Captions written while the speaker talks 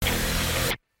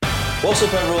What's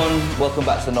up, everyone? Welcome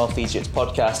back to the North East Jits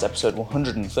podcast, episode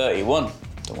 131.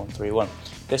 The 131.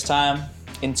 This time,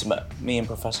 intimate. Me and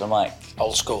Professor Mike.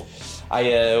 Old school.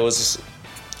 I was,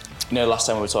 last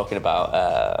time we were talking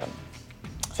about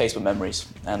Facebook memories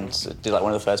and did like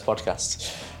one of the first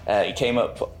podcasts. It came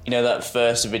up, that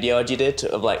first video you did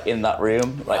of like in that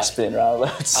room, like spinning around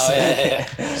loads. Oh yeah.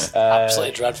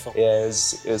 Absolutely dreadful. Yeah, it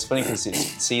was funny because you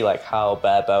see like how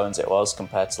bare bones it was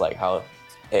compared to like how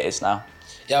it is now.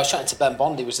 Yeah, I was chatting to Ben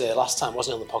Bond. He was there last time,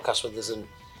 wasn't he, on the podcast with us? And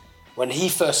when he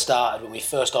first started, when we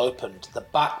first opened, the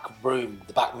back room,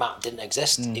 the back mat didn't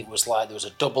exist. It was like there was a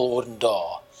double wooden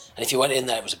door, and if you went in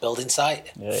there, it was a building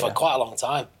site for quite a long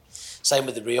time. Same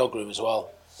with the Rio room as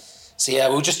well. So yeah,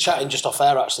 we were just chatting just off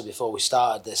air actually before we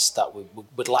started this that we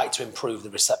would like to improve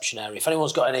the reception area. If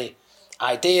anyone's got any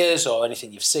ideas or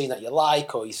anything you've seen that you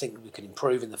like or you think we could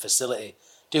improve in the facility,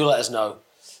 do let us know.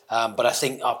 But I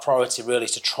think our priority really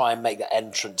is to try and make the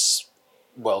entrance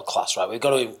world class, right? We've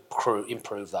got to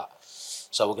improve that.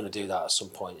 So we're going to do that at some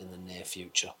point in the near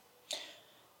future.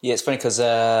 Yeah, it's funny because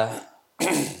I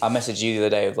messaged you the other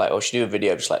day of like, should do a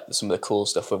video of just like some of the cool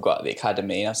stuff we've got at the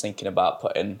academy. And I was thinking about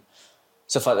putting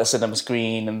stuff like the cinema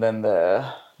screen and then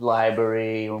the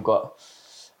library. We've got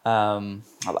like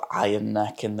the Iron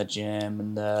Neck in the gym.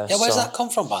 And where's that come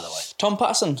from, by the way? Tom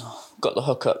Patterson got the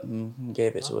hookup and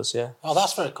gave it to us, yeah. Oh,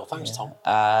 that's very cool. Thanks, Tom.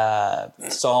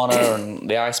 Sauna and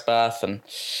the ice bath and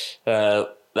the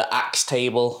axe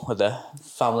table with the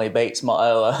family Bates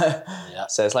motto. Yeah.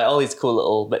 So it's like all these cool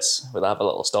little bits that have a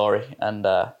little story. And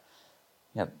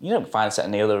you don't find that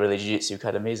in the other really jiu-jitsu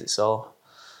academies.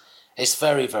 It's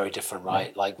very, very different,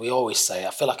 right? Yeah. Like we always say,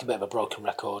 I feel like a bit of a broken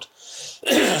record.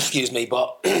 Excuse me,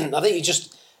 but I think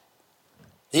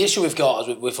the issue we've got,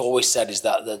 as we've always said, is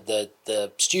that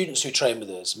the students who train with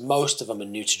us, most of them are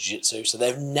new to jiu-jitsu, so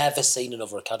they've never seen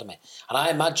another academy. And I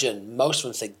imagine most of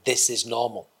them think this is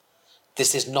normal.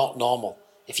 This is not normal.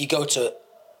 If you go to,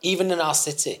 even in our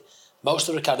city, most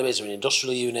of the academies are in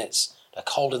industrial units, they're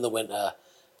cold in the winter,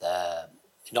 they're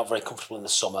not very comfortable in the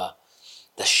summer,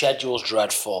 the schedule's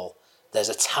dreadful, there's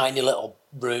a tiny little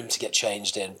room to get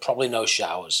changed in, probably no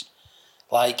showers.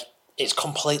 Like, it's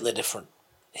completely different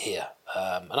here.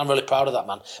 And I'm really proud of that,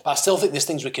 man. But I still think there's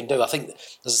things we can do. I think,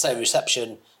 as I say,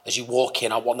 reception, as you walk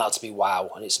in, I want that to be wow,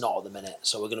 and it's not at the minute,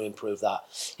 so we're going to improve that.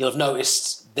 You'll have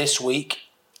noticed this week,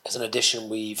 as an addition,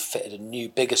 we've fitted a new,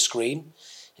 bigger screen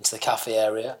into the cafe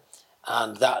area,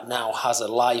 and that now has a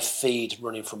live feed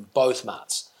running from both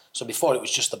mats. So before it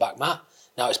was just the back mat,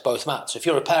 now it's both mats. So if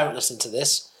you're a parent listening to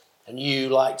this, and you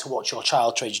like to watch your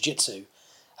child train jiu-jitsu,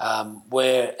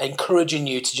 we're encouraging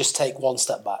you to just take one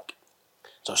step back.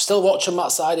 So still watch on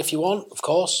that side if you want, of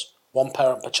course, one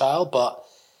parent per child, but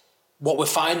what we're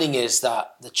finding is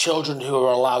that the children who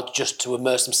are allowed just to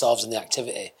immerse themselves in the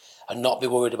activity and not be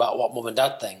worried about what mum and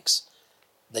dad thinks,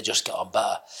 they just get on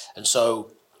better. And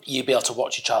so you'll be able to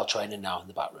watch your child training now in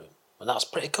the back room. And that's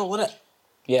pretty cool, isn't it?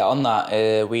 Yeah, on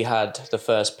that, we had the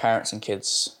first parents and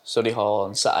kids study hall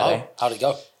on Saturday. Oh, how'd it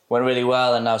go? Went really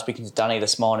well, and I was speaking to Danny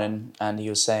this morning, and he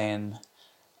was saying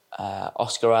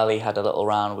Oscar Riley had a little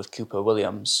round with Cooper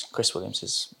Williams, Chris Williams,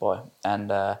 his boy,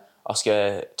 and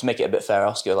Oscar, to make it a bit fair,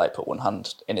 Oscar put one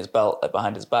hand in his belt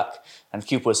behind his back, and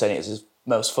Cooper was saying it was his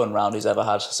most fun round he's ever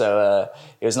had. So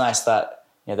it was nice that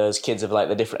those kids of like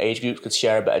the different age groups could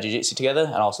share a bit of jiu-jitsu together,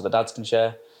 and also the dads can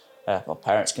share,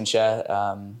 parents can share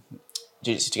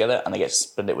jiu-jitsu together, and they get to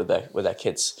spend it with their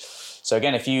kids. So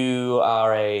again, if you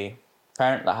are a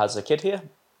parent that has a kid here,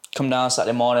 come down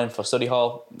Saturday morning for study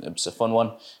hall. It's a fun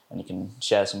one, and you can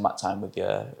share some mat time with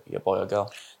your boy or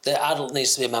girl. The adult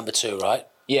needs to be a member too, right?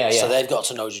 Yeah. So they've got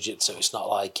to know jiu-jitsu. It's not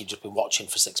like you've just been watching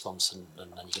for 6 months and then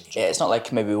you can jump. Yeah, it's not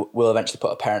like maybe we'll eventually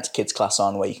put a parents-kids class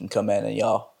on where you can come in and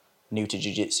you're new to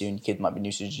jiu-jitsu and your kid might be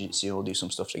new to jiu-jitsu. We'll do some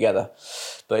stuff together.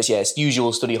 But it's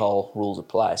usual study hall rules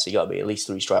apply, so you got to be at least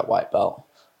 3-stripe white belt.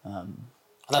 And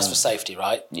that's for safety,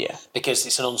 right? Yeah. Because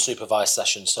it's an unsupervised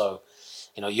session, so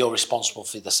you're responsible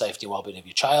for the safety and well-being of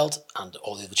your child and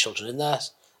all the other children in there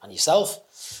and yourself.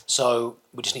 So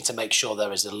we just need to make sure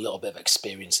there is a little bit of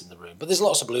experience in the room. But there's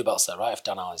lots of blue belts there, right? If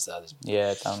Dan Ali's there.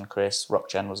 Yeah, Dan, Chris,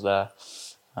 Rockgen was there.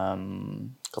 They're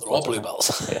all blue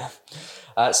belts.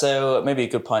 Yeah. So maybe a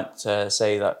good point to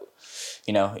say that,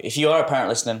 if you are a parent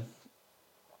listening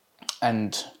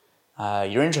and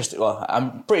you're interested, well,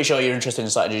 I'm pretty sure you're interested in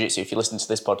starting jiu-jitsu if you listen to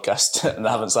this podcast and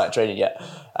haven't started training yet.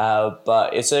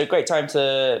 But it's a great time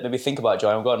to maybe think about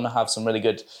joining. We're going to have some really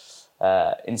good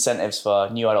incentives for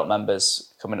new adult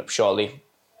members coming up shortly.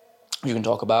 You can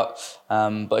talk about,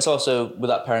 but it's also with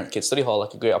that parent-kid study hall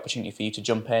like a great opportunity for you to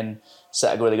jump in,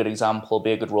 set a really good example,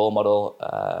 be a good role model,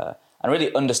 and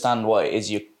really understand what it is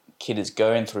your kid is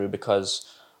going through, because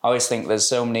I always think there's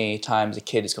so many times a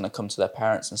kid is going to come to their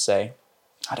parents and say,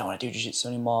 I don't want to do jiu-jitsu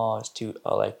anymore, it's too,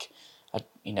 or like,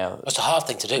 It's a hard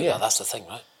thing to do, yeah. that's the thing,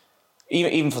 right?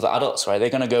 Even for the adults, right? They're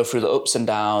going to go through the ups and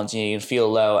downs, you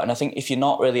feel low. And I think if you're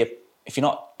not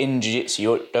in jiu-jitsu,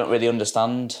 you don't really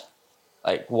understand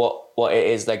like what it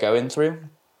is they're going through.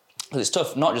 Because it's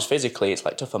tough, not just physically, it's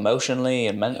like tough emotionally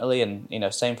and mentally, and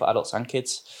same for adults and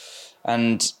kids.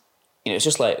 And it's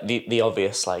just like the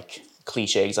obvious like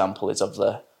cliche example is of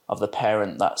the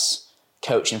parent that's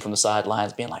coaching from the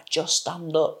sidelines, being like, just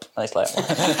stand up. And it's like,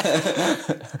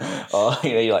 or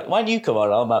you're like, why don't you come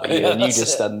on? I'm out here and you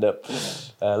just stand up.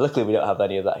 Luckily, we don't have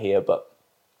any of that here, but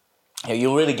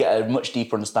you'll really get a much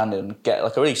deeper understanding and get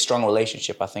like a really strong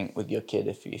relationship, I think, with your kid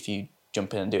if you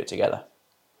jump in and do it together.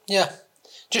 Yeah.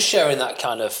 Just sharing that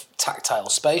kind of tactile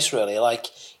space, really.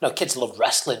 Like, kids love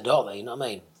wrestling, don't they? You know what I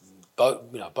mean?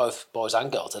 Both boys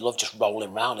and girls, they love just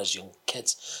rolling around as young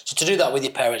kids. So to do that with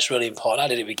your parents is really important. I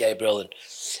did it with Gabriel, and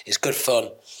it's good fun.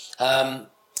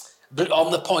 But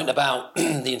on the point about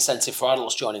the incentive for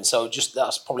adults joining, so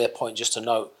that's probably a point just to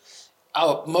note.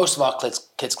 Most of our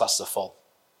kids classes are full,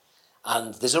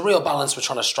 and there's a real balance we're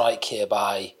trying to strike here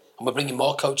and we're bringing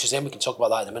more coaches in. We can talk about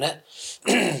that in a minute.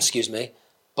 Excuse me,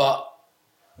 but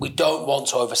we don't want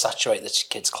to oversaturate the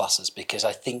kids' classes, because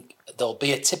I think there'll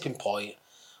be a tipping point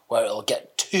where it'll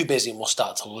get too busy and we'll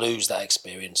start to lose that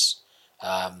experience.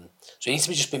 So you need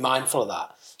to just be mindful of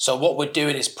that. So what we're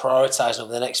doing is prioritising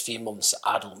over the next few months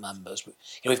adult members. We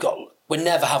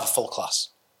never have a full class.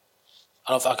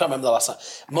 I can't remember the last time.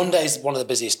 Monday's one of the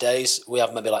busiest days. We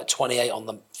have maybe like 28 on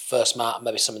the first mat,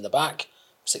 maybe some in the back,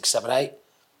 6, 7, 8.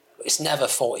 It's never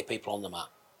 40 people on the mat.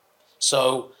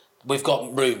 So we've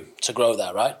got room to grow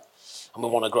there, right? And we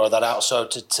want to grow that out. So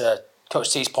to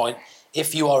Coach T's point,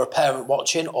 if you are a parent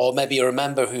watching, or maybe you're a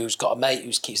member who's got a mate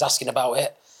who keeps asking about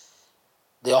it,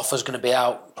 the offer's going to be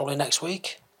out probably next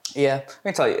week. Yeah, I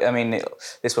can tell you, I mean,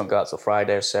 this won't go out till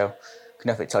Friday, so I can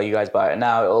definitely tell you guys about it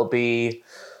now. It'll be,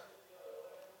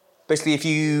 basically, if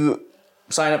you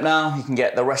sign up now, you can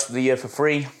get the rest of the year for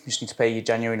free. You just need to pay your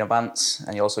January in advance,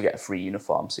 and you also get a free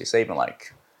uniform. So you're saving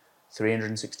like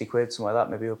 360 quid, something like that,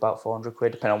 maybe about 400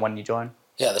 quid, depending on when you join.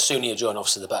 Yeah, the sooner you join,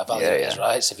 obviously, the better value it is,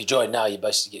 right? So if you join now, you're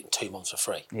basically getting 2 months for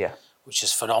free. Yeah. Which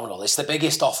is phenomenal. It's the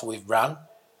biggest offer we've ran,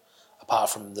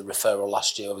 apart from the referral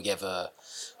last year. We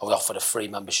offered a free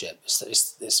membership.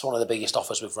 It's one of the biggest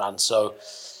offers we've ran. So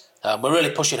we're really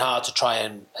pushing hard to try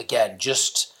and, again,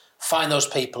 just find those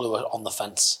people who are on the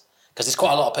fence. Because there's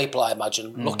quite a lot of people, I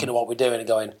imagine, looking at what we're doing and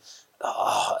going,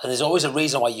 oh, and there's always a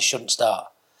reason why you shouldn't start.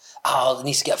 Oh, I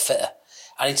need to get fitter.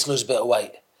 I need to lose a bit of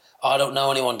weight. Oh, I don't know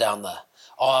anyone down there.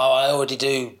 Oh, I already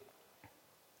do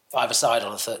 5-a-side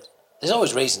on a third. There's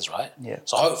always reasons, right? Yeah.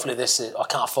 So hopefully I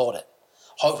can't afford it.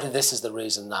 Hopefully this is the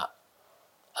reason that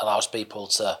allows people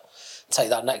to take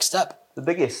that next step. The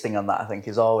biggest thing on that, I think,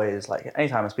 is always like,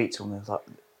 anytime I speak to someone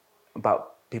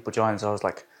about people joining, so I was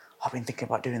like, I've been thinking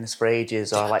about doing this for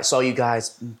ages, or like saw you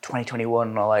guys in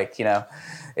 2021, or like, and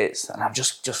I've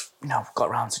just got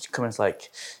around to coming. It's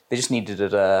like they just needed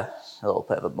a little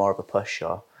bit more of a push,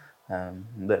 or a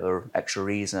bit of an extra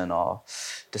reason, or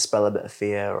dispel a bit of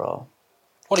fear. Or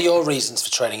what are your reasons for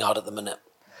training hard at the minute?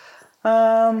 What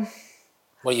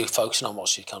are you focusing on?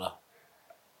 What's your kind of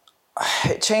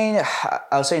change?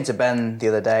 I was saying to Ben the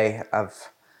other day,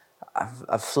 I've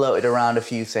floated around a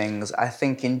few things. I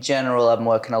think in general I'm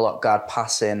working a lot guard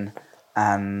passing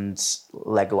and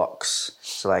leg locks.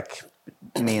 So like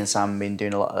me and Sam have been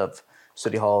doing a lot of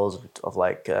study halls of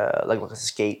like leg lock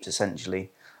escapes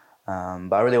essentially.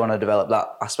 But I really want to develop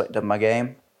that aspect of my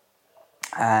game.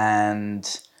 And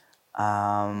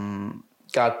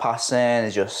guard passing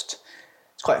is it's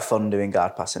quite fun doing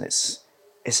guard passing. I think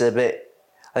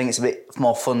it's a bit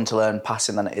more fun to learn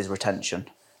passing than it is retention.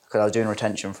 Because I was doing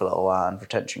retention for a little while, and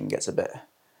retention gets a bit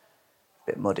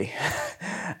muddy.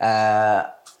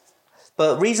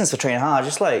 But reasons for training hard,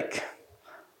 just like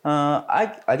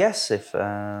I guess if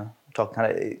talking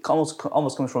kind of, it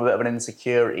almost comes from a bit of an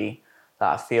insecurity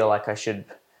that I feel like I should.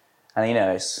 And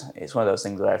it's one of those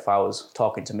things where if I was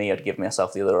talking to me, I'd give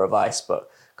myself the other advice, but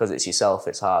because it's yourself,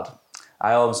 it's hard.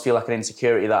 I always feel like an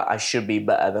insecurity that I should be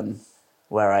better than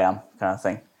where I am, kind of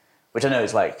thing. Which I know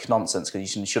is like nonsense,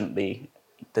 because you shouldn't be.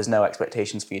 There's no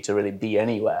expectations for you to really be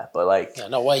anywhere, but like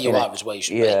where you are is where you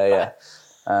should be. Yeah.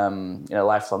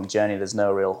 Lifelong journey. There's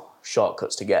no real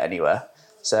shortcuts to get anywhere.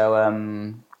 So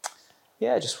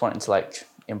just wanting to like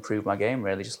improve my game,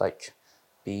 really, just like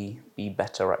be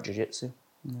better at jiu-jitsu.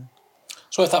 Yeah.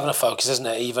 It's worth having a focus, isn't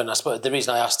it? Even I suppose the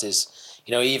reason I asked is,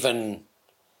 even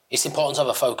it's important to have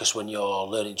a focus when you're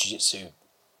learning jiu-jitsu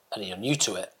and you're new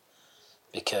to it.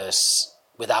 because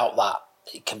without that,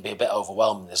 it can be a bit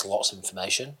overwhelming. There's lots of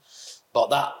information. But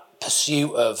that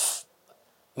pursuit of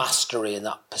mastery and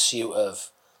that pursuit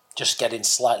of just getting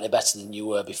slightly better than you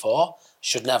were before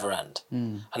should never end.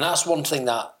 And that's one thing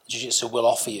that Jiu-Jitsu will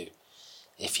offer you.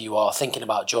 If you are thinking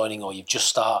about joining, or you've just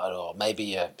started, or maybe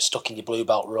you're stuck in your blue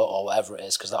belt rut or whatever it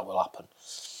is, because that will happen,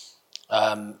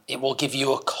 it will give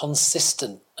you a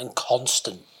consistent and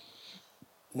constant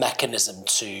mechanism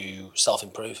to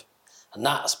self-improve. And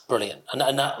that's brilliant. And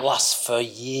that lasts for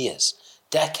years,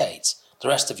 decades, the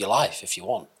rest of your life if you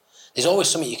want. There's always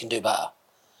something you can do better.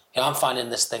 I'm finding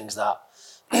there's things that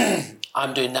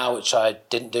I'm doing now which I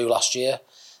didn't do last year.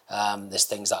 There's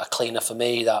things that are cleaner for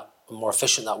me, that are more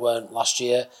efficient, that weren't last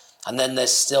year. And then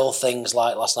there's still things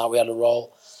like last night we had a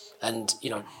roll, and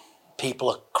people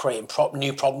are creating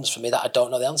new problems for me that I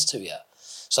don't know the answer to yet.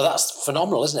 So that's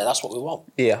phenomenal, isn't it? That's what we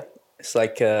want. Yeah, it's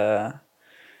like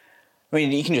I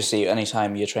mean, you can just see it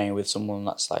anytime you're training with someone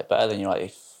that's like better than you,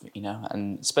 like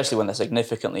and especially when they're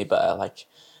significantly better. Like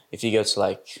if you go to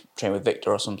like train with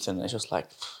Victor or something, it's just like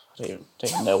I don't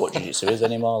even know what jiu-jitsu is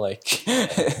anymore. Like,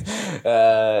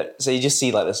 so you just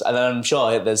see like this, and then I'm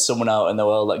sure there's someone out in the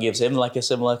world that gives him like a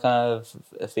similar kind of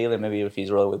a feeling. Maybe if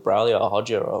he's rolling with Browley or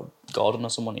Hodger or Gordon or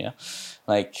someone,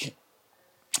 like.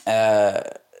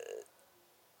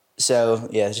 So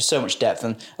yeah, there's just so much depth,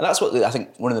 and that's what I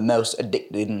think one of the most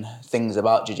addicting things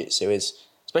about jiu-jitsu is,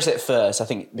 especially at first. I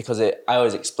think because I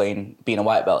always explain being a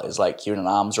white belt is like you're in an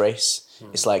arms race.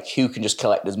 It's like who can just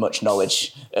collect as much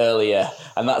knowledge earlier,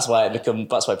 and that's why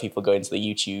people go into the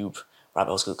YouTube rabbit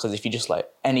holes, because if you just like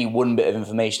any one bit of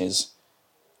information is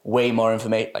way more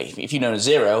information. Like if you know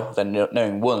zero, then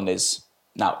knowing one is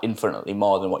now infinitely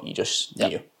more than what you just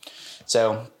knew.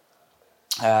 So.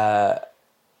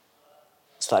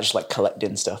 Started just like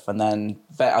collecting stuff, and then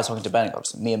I was talking to Ben.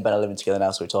 Obviously, me and Ben are living together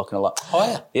now, so we're talking a lot.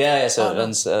 Oh yeah. So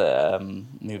Ben's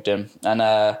moved in,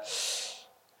 and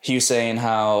he was saying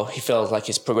how he feels like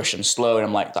his progression's slow, and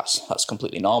I'm like, that's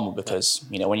completely normal, because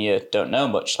when you don't know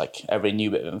much, like every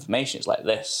new bit of information is like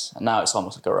this, and now it's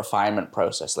almost like a refinement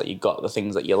process. Like you got the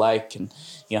things that you like, and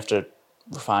you have to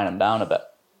refine them down a bit.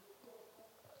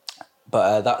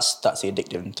 But that's the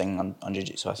addictive thing on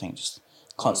jiu-jitsu, I think, just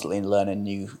constantly learning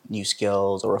new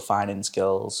skills or refining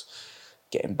skills,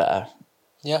 getting better.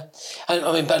 Yeah, and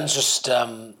I mean Ben's just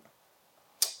kind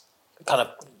of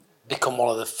become one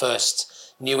of the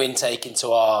first new intake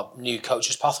into our new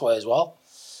coaches pathway as well.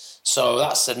 So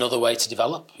that's another way to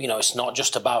develop. It's not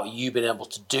just about you being able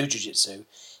to do jiu-jitsu.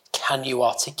 Can you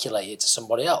articulate it to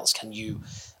somebody else? Can you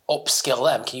upskill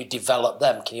them? Can you develop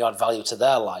them? Can you add value to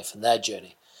their life and their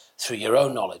journey through your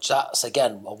own knowledge? That's,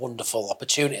 again, a wonderful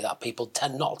opportunity that people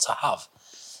tend not to have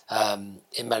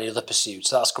in many other pursuits.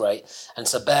 So that's great. And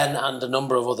so Ben and a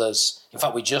number of others, in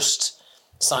fact, we just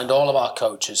signed all of our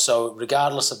coaches. So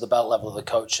regardless of the belt level of the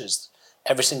coaches,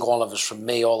 every single one of us, from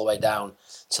me all the way down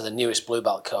to the newest blue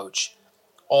belt coach,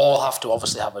 all have to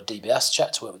obviously have a DBS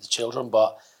check to work with the children,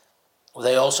 but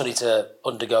they also need to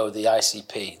undergo the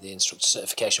ICP, the instructor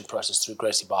certification process, through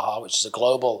Gracie Barra, which is a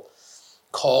global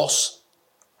course.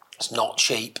 It's not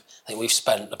cheap. I think we've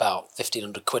spent about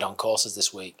 1,500 quid on courses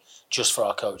this week just for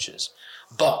our coaches.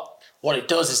 But what it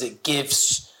does is it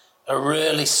gives a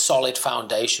really solid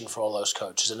foundation for all those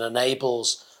coaches and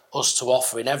enables us to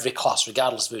offer in every class,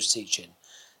 regardless of who's teaching,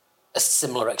 a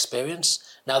similar experience.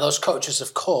 Now, those coaches,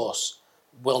 of course,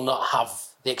 will not have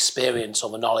the experience or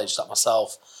the knowledge that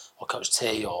myself or Coach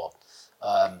T or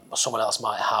someone else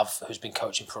might have who's been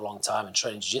coaching for a long time and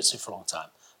training jiu-jitsu for a long time.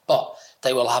 But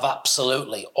they will have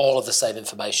absolutely all of the same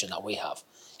information that we have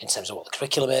in terms of what the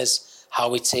curriculum is, how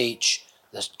we teach,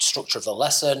 the structure of the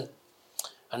lesson.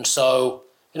 And so,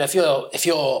 if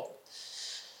you're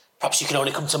perhaps you can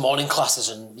only come to morning classes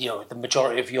and, the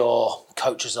majority of your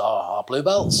coaches are blue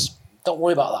belts, don't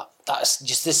worry about that.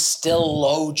 There's still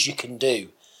loads you can do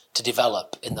to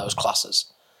develop in those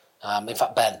classes. In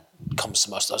fact, Ben comes to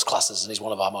most of those classes and he's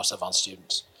one of our most advanced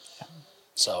students.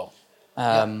 So...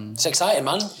 it's exciting,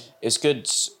 man. It's good.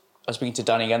 I was speaking to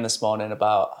Danny again this morning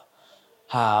about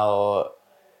how,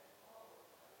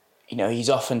 he's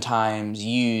oftentimes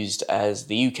used as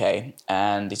the UK,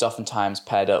 and he's oftentimes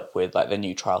paired up with like the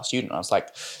new trial student. And I was like,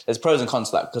 there's pros and cons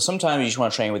to that, because sometimes you just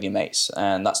want to train with your mates,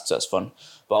 and that's fun.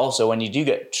 But also when you do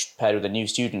get paired with a new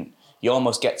student, you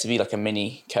almost get to be like a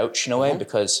mini coach in a way,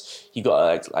 because you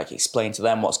got to like explain to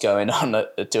them what's going on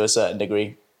to a certain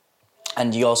degree,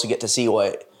 and you also get to see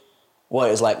what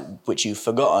it's like, which you've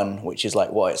forgotten, which is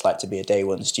like what it's like to be a day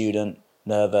one student,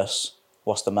 nervous,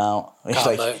 what's the mount?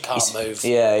 Can't move.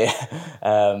 Yeah.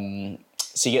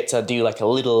 so you get to do like a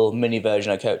little mini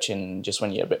version of coaching just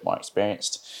when you're a bit more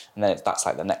experienced, and then that's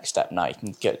like the next step. Now you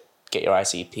can get your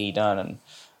ICP done,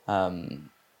 and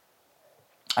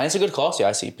it's a good course, the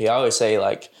ICP. I always say,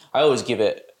 like, I always give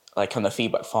it like on the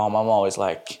feedback form. I'm always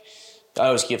like, I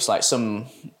always give like some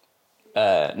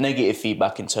negative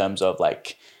feedback in terms of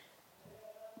like,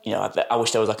 you know, I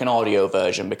wish there was like an audio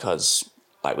version, because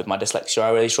like with my dyslexia, I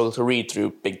really struggle to read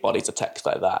through big bodies of text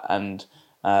like that, and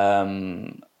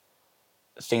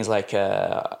things like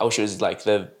I wish it was like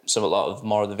a lot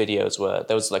more of the videos were,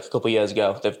 there was like a couple of years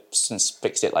ago, they've since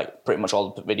fixed it, like pretty much all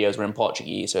the videos were in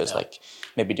Portuguese, so it's like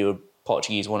maybe do a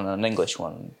Portuguese one and an English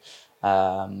one,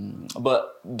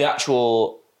 but the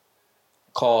actual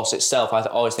course itself I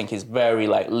always think is very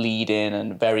like lead-in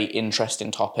and very interesting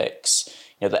topics.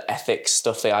 You know, the ethics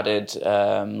stuff they added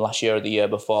last year or the year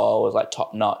before was like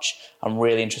top notch. I'm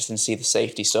really interested to see the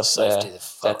safety stuff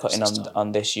they're putting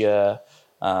on this year.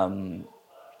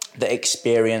 The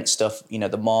experience stuff, you know,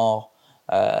 the more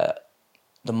I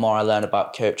learn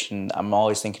about coaching, I'm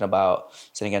always thinking about,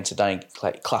 saying again to Danny,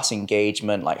 like class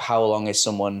engagement, like how long is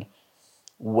someone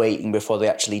waiting before they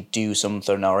actually do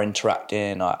something or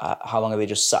interacting, or how long are they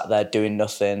just sat there doing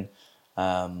nothing,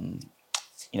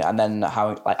 you know, and then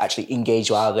how like actually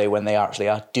engaged are they when they actually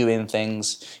are doing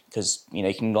things, because, you know,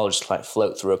 you can all just like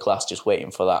float through a class just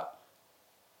waiting for that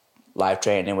live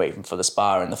training, waiting for the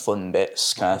spar and the fun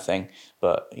bits kind of thing.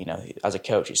 But, you know, as a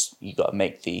coach, you got to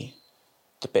make the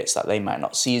bits that they might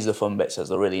not see as the fun bits as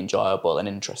the really enjoyable and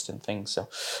interesting things. So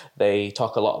they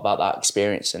talk a lot about that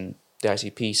experience in the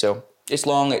ICP. So it's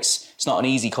long. It's not an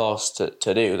easy course to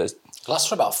do. It lasts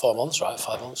for about 4 months, right?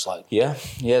 5 months, like. Yeah.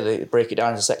 They break it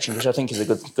down into sections, which I think is a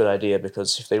good idea,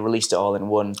 because if they released it all in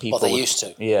one, people. Well, they used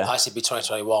to. Yeah. ICP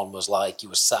 2021 was like you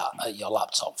were sat at your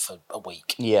laptop for a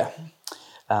week. Yeah.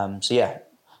 So yeah,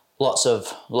 lots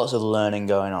of learning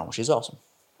going on, which is awesome.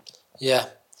 Yeah.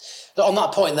 On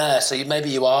that point there, so maybe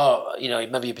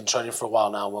you've been training for a while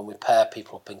now. When we pair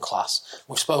people up in class,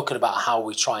 we've spoken about how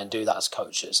we try and do that as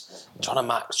coaches, trying to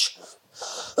match.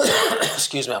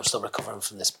 Excuse me, I'm still recovering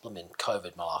from this blooming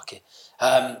COVID malarkey.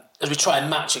 As we try and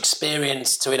match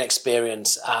experience to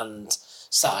inexperience and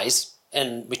size,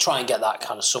 and we try and get that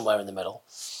kind of somewhere in the middle.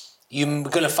 You're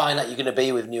going to find that you're going to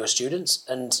be with newer students,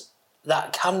 and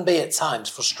that can be at times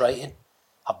frustrating.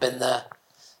 I've been there.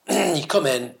 You come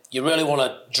in, you really want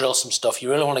to drill some stuff,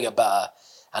 you really want to get better,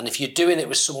 and if you're doing it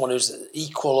with someone who's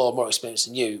equal or more experienced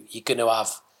than you, you're going to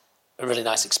have a really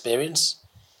nice experience.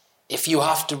 If you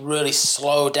have to really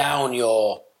slow down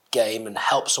your game and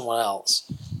help someone else,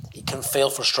 it can feel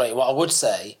frustrating. What I would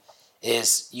say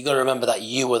is you got to remember that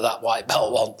you were that white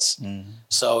belt once,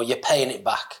 so you're paying it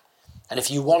back. And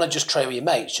if you want to just train with your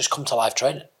mates, just come to live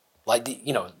training. Like,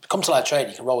 come to live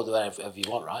training, you can roll with whatever you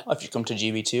want, right? Or if you come to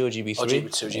GB2 or GB3. Or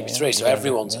GB2 or GB3, so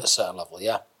everyone's at a certain level,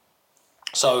 yeah.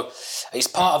 So it's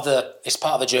part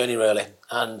of the journey, really.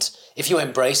 And if you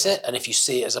embrace it, and if you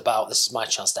see it as about, this is my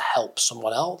chance to help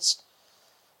someone else,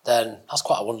 then that's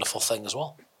quite a wonderful thing as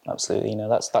well. Absolutely,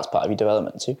 that's part of your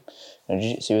development too.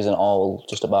 Jiu-jitsu isn't all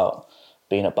just about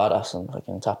being a badass and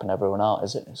fucking tapping everyone out,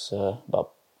 is it? It's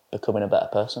about becoming a better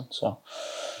person. So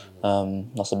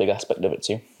that's a big aspect of it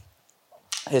too.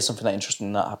 Here's something that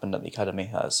interesting that happened at the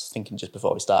academy. I was thinking just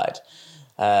before we started,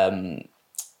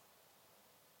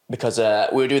 because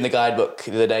we were doing the guidebook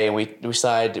the other day, and we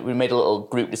made a little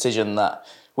group decision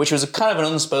which was a kind of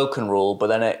an unspoken rule, but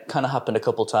then it kind of happened a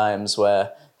couple times where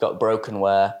it got broken,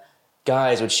 where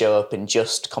guys would show up in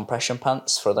just compression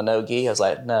pants for the no-gi. I was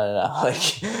like, no.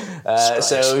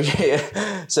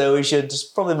 So we should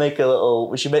just probably make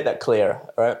that clear,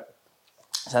 right?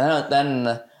 So then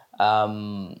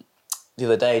the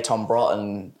other day, Tom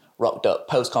Broughton rocked up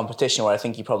post-competition, where I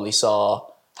think he probably saw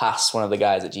Haas, one of the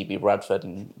guys at GB Bradford,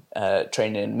 and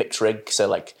training in mixed rig. So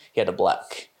like he had a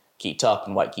black gi top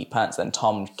and white gi pants. Then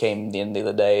Tom came in the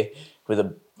other day with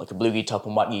a blue gi top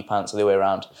and white gi pants, the other way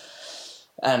around.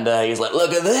 And he was like,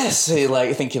 "Look at this!" He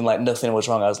like thinking like nothing was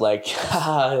wrong. I was like,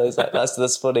 "Ha!" He's like,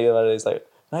 "That's funny." And he's like,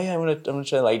 "No, yeah, I'm gonna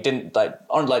try." Like didn't like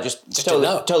on like just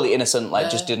totally innocent. Like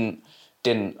just didn't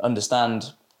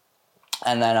understand.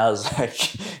 And then I was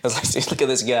like, "Look at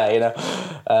this guy,"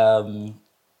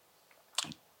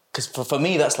 because for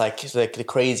me that's like the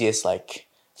craziest like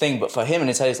thing, but for him in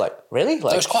his head he's like, really?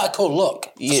 Like, it was quite a cool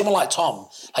look. For someone like Tom,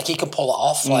 like he can pull it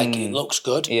off. Like it looks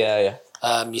good. Yeah.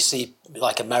 You see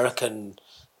like a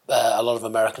lot of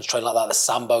Americans train like that. The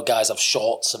Sambo guys have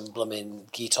shorts and blooming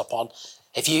gi top on.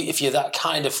 If you're that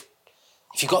kind of,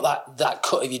 if you've got that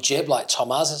cut of your jib like Tom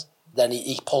has, then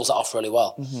he pulls it off really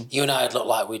well. Mm-hmm. You and I had looked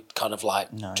like we'd kind of like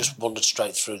just wandered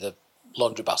straight through the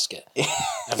laundry basket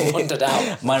and wondered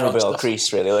out. Mine were a bit all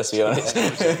creased, really, let's be honest.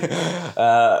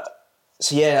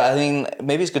 So yeah, I think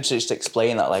maybe it's good to just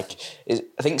explain that. Like,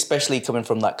 I think especially coming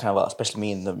from that kind of, especially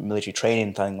me in the military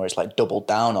training thing, where it's like doubled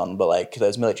down on, but like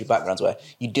those military backgrounds where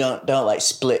you don't like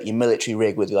split your military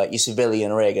rig with like your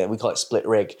civilian rig, and we call it split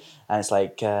rig, and it's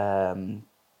like I'm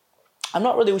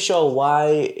not really sure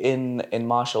why in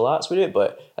martial arts we do it,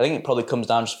 but I think it probably comes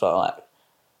down to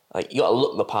like you got to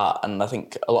look the part, and I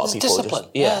think a lot of people discipline.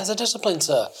 just yeah, there's a discipline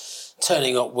to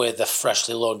turning up with a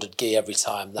freshly laundered gi every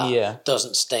time that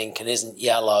doesn't stink and isn't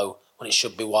yellow when it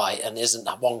should be white and isn't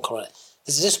one colour.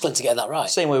 There's a discipline to getting that right.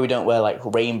 Same way we don't wear like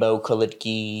rainbow coloured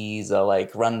gis or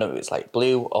like random. It's like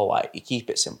blue or white. You keep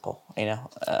it simple, you know.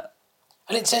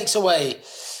 And it takes away.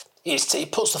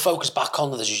 It puts the focus back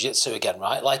on the jiu-jitsu again,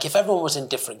 right? Like if everyone was in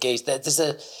different gis, there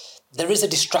is a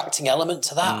distracting element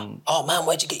to that. Oh man,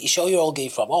 where'd you get your show-your-old gi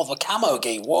from? Oh, the camo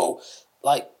gi. Whoa.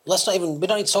 Like, we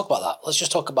don't need to talk about that. Let's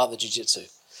just talk about the jiu-jitsu.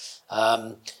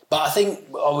 But I think,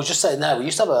 I was just saying there, we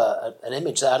used to have an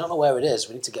image there. I don't know where it is.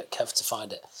 We need to get Kev to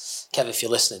find it. Kev, if you're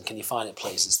listening, can you find it,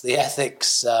 please? It's the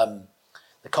ethics, the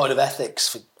code of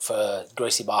ethics for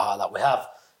Gracie Barra that we have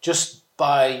just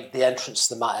by the entrance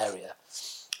to the mat area.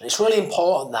 And it's really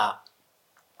important that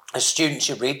as students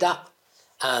you read that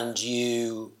and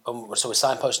so we're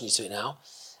signposting you to it now,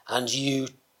 and you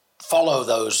follow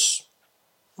those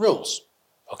rules.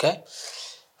 Okay,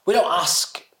 we don't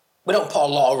put a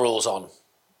lot of rules on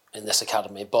in this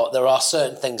academy, but there are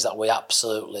certain things that we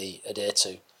absolutely adhere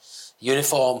to.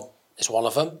 Uniform is one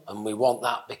of them, and we want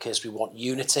that because we want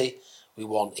unity, we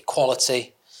want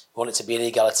equality, we want it to be an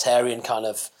egalitarian kind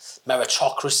of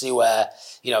meritocracy where,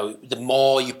 you know, the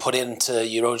more you put into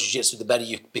your own jiu-jitsu, the better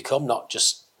you become, not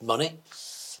just money.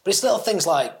 But it's little things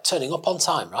like turning up on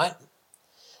time, right?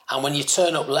 And when you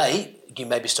turn up late, you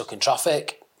may be stuck in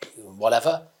traffic,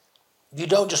 whatever, you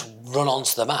don't just run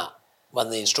onto the mat when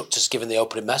the instructor's giving the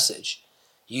opening message.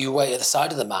 You wait at the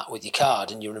side of the mat with your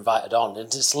card and you're invited on.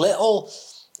 And it's little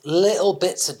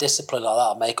bits of discipline like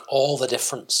that make all the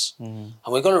difference. And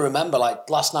we've got to remember, like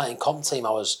last night in comp team,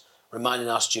 I was reminding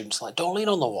our students, like, don't lean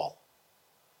on the wall.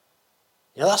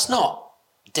 You know, that's not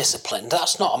discipline.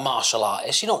 That's not a martial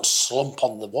artist. You don't slump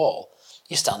on the wall.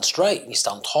 You stand straight and you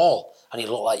stand tall and you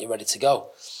look like you're ready to go.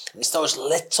 It's those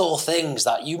little things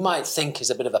that you might think is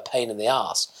a bit of a pain in the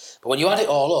arse. But when you add it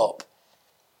all up,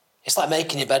 it's like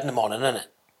making your bed in the morning, isn't it?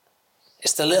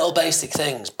 It's the little basic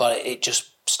things, but it just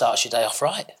starts your day off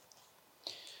right.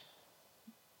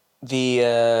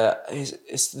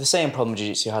 It's the same problem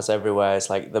jiu-jitsu has everywhere. It's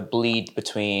like the bleed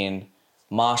between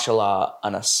martial art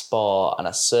and a sport and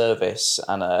a service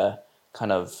and a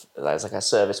kind of, it's like a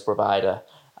service provider.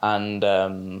 And,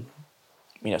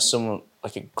 you know, some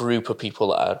like a group of people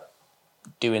that are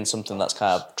doing something that's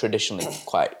kind of traditionally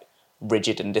quite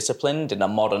rigid and disciplined in a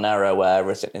modern era where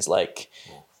everything is like,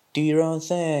 do your own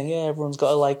thing. Yeah, everyone's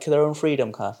got like their own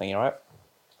freedom kind of thing, right?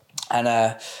 And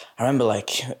I remember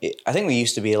like, I think we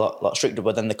used to be a lot stricter,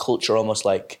 but then the culture almost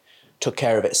like took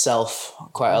care of itself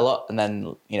quite a lot. And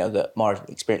then, you know, the more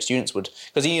experienced students would,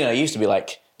 because, you know, it used to be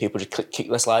like, people just kick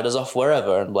the sliders off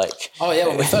wherever and like... Oh yeah,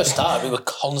 when we first started, we were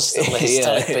constantly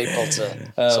telling people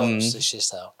to sort this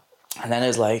shit out. And then it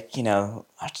was like, you know,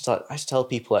 I had to tell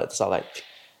people at the start, like,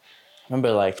 I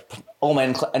remember like all my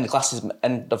end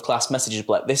of class messages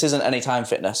were like, this isn't anytime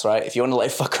fitness, right? If you want to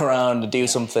like fuck around and do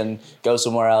something, go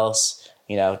somewhere else.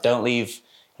 You know, don't leave,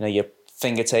 you know, your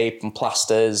finger tape and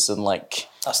plasters and like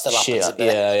that still shit. Happens a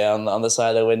bit. Yeah, on the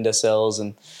side of the windowsills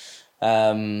and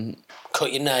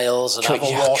cut your nails and have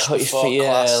a wash before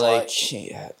class,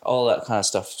 all that kind of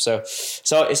stuff. So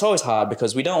it's always hard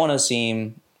because we don't want to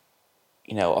seem,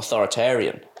 you know,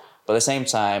 authoritarian, but at the same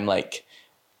time, like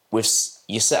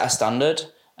you set a standard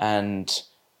and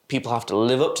people have to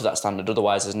live up to that standard.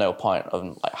 Otherwise, there's no point of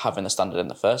like having the standard in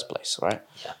the first place, right?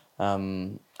 Yeah.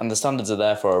 And the standards are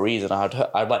there for a reason.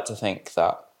 I'd like to think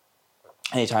that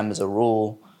anytime there's a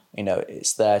rule, you know,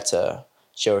 it's there to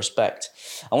show respect.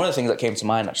 And one of the things that came to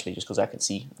mind, actually, just because I can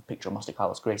see a picture of Master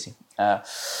Carlos Gracie,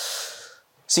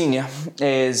 Senior,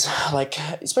 is like,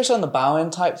 especially on the bowing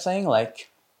type thing, like,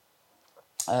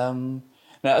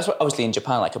 now, obviously in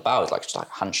Japan, like a bow is like just like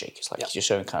a handshake. It's like you're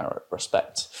showing kind of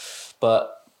respect.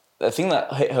 But the thing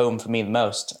that hit home for me the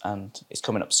most, and it's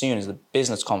coming up soon, is the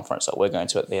business conference that we're going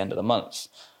to at the end of the month.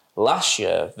 Last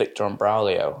year, Victor and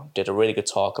Braulio did a really good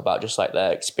talk about just like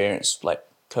their experience, like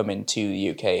coming to the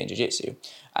UK in jiu-jitsu.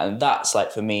 And that's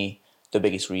like, for me, the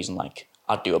biggest reason, like,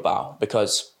 I'd do a bow.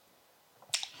 Because,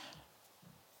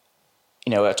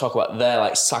 you know, I talk about their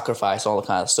like sacrifice, all the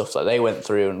kind of stuff that they went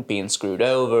through and being screwed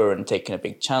over and taking a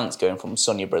big chance, going from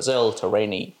sunny Brazil to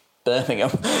rainy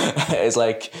Birmingham. It's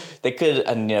like they could,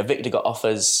 and Victor got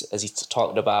offers, as he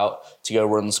talked about, to go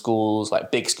run schools,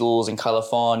 like big schools in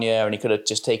California, and he could have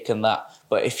just taken that.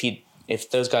 But if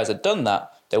those guys had done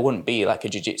that, there wouldn't be like a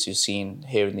jiu-jitsu scene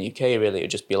here in the UK. Really,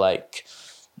 it'd just be like,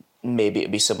 maybe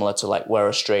it'd be similar to like where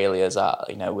Australia's at,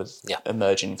 with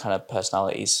emerging kind of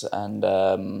personalities and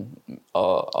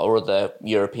or other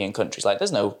European countries. Like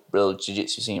there's no real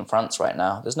jiu-jitsu scene in France right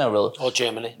now. There's no real or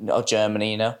Germany.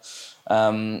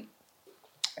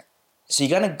 So you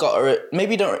kind of got to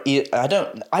maybe don't. I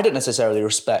don't necessarily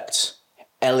respect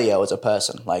Elio as a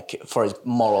person, like for his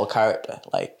moral character,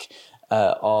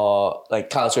 or like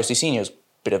Carlos Christie Senior is a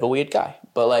bit of a weird guy,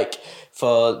 but like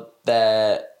for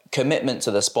their commitment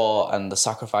to the sport and the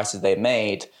sacrifices they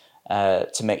made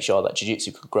to make sure that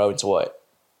jiu-jitsu could grow into what it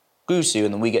grew to,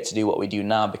 and then we get to do what we do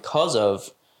now because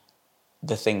of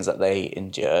the things that they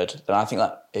endured, then I think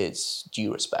that is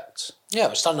due respect. Yeah,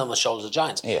 we're standing on the shoulders of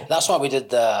giants. Yeah. That's why we did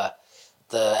the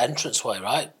entranceway,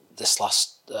 right, this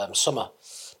last summer,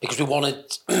 because we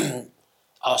wanted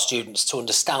our students to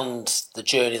understand the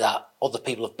journey that other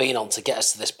people have been on to get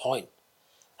us to this point.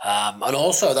 And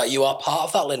also that you are part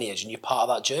of that lineage and you're part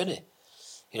of that journey.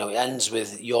 It ends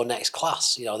with your next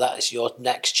class. That is your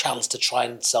next chance to try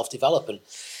and self-develop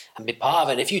and be part of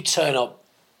it. And if you turn up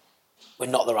with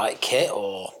not the right kit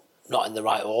or not in the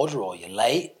right order or you're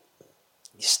late,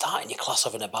 you're starting your class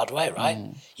off in a bad way,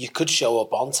 right? You could show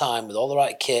up on time with all the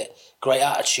right kit, great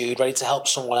attitude, ready to help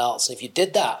someone else. And if you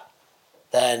did that,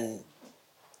 then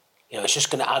it's just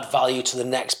going to add value to the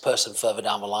next person further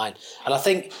down the line. And I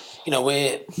think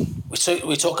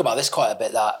we talk about this quite a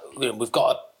bit, that we've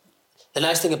got the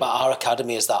nice thing about our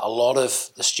academy is that a lot of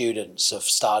the students have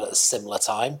started at a similar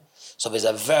time. So there's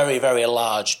a very, very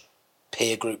large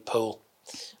peer group pool,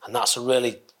 and that's a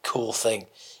really cool thing.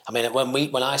 I mean,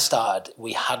 when I started,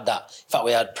 we had that. In fact,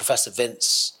 we had Professor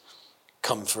Vince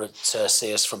come to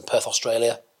see us from Perth,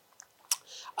 Australia.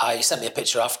 He sent me a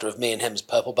picture after of me and him as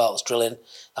purple belts drilling.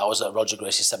 That was at Roger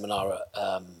Gracie's seminar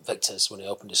at Victor's when he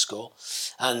opened his school.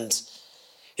 And,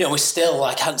 we still,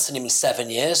 hadn't seen him in 7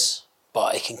 years,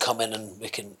 but he can come in and we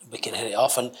can hit it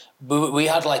off. And we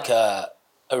had a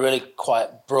really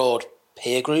quite broad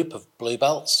peer group of blue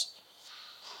belts.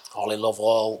 Ollie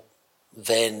Lovewell,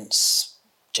 Vince,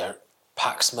 Jared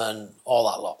Paxman, all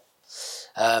that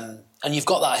lot. And you've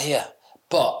got that here.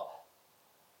 But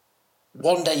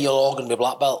one day you're all going to be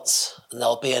black belts and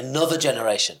there'll be another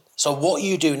generation. So what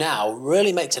you do now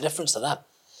really makes a difference to them.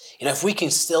 If we can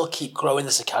still keep growing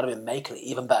this academy and making it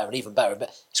even better and even better,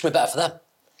 it's going to be better for them.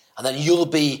 And then you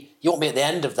won't be at the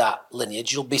end of that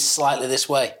lineage, you'll be slightly this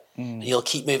way. And you'll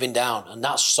keep moving down. And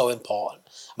that's so important.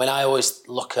 I mean, I always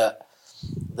look at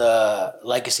the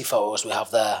legacy photos we have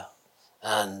there,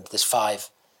 and there's 5,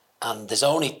 and there's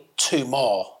only 2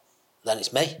 more, then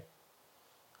it's me.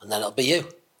 And then it'll be you.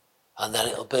 And then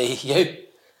it'll be you.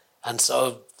 And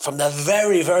so from the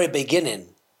very, very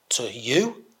beginning to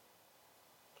you,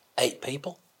 8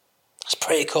 people. That's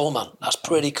pretty cool, man. That's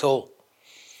pretty cool.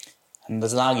 And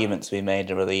there's an argument to be made,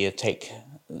 really. You take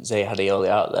Zay Hadioli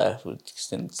out there,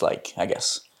 since, I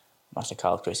guess, Master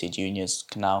Carl Christie Jr.'s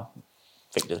now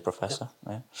Victor's professor.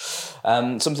 Yep.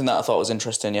 Yeah. Something that I thought was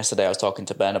interesting yesterday, I was talking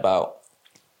to Ben about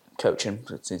coaching,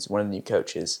 since one of the new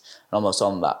coaches, and almost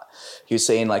on that, he was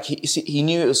saying he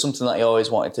knew it was something that he always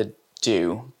wanted to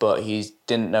do, but he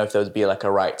didn't know if there would be a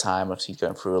right time. Obviously, he's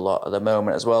going through a lot at the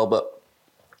moment as well, but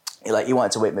he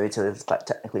wanted to wait maybe till it's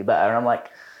technically better. And I'm like,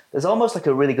 there's almost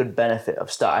a really good benefit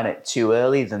of starting it too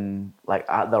early than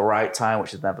at the right time,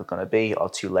 which is never going to be, or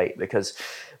too late, because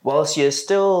whilst you're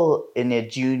still in your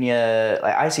junior,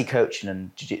 I see coaching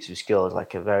and jiu-jitsu skills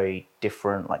a very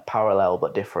different, parallel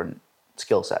but different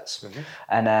skill sets. Mm-hmm.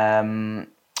 And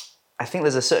I think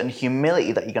there's a certain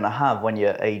humility that you're going to have when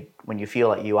you feel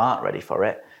like you aren't ready for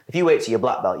it. If you wait till you're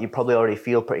black belt, you probably already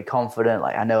feel pretty confident.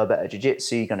 I know a bit of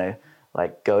jiu-jitsu. You're going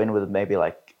to go in with maybe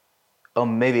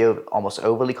maybe almost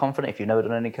overly confident if you've never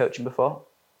done any coaching before.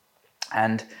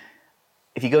 And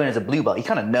if you go in as a blue belt, you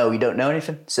kind of know you don't know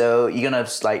anything. So you're going to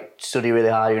study really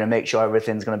hard. You're going to make sure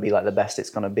everything's going to be the best it's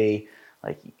going to be.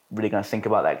 Really going to think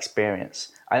about that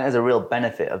experience. I think there's a real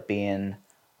benefit of being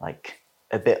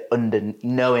a bit under,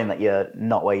 knowing that you're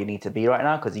not where you need to be right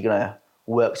now, because you're going to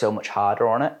work so much harder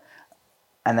on it.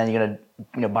 And then you're going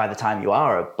to, by the time you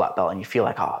are a black belt and you feel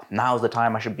now's the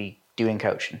time I should be doing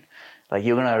coaching.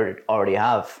 You're going to already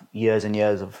have years and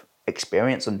years of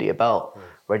experience under your belt,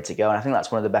 ready to go. And I think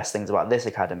that's one of the best things about this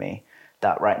academy,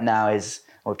 that right now is,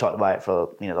 we've talked about it for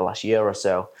the last year or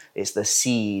so, it's the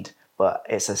seed, but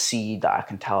it's a seed that I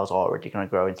can tell is already going to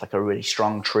grow into a really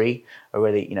strong tree. Or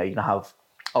really, you're going to have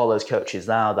all those coaches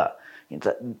now that,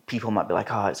 that people might be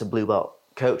like, oh, it's a blue belt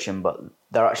coaching, but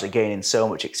they're actually gaining so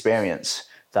much experience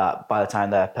that by the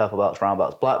time they're purple belts, brown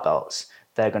belts, black belts,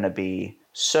 they're going to be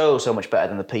so much better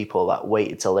than the people that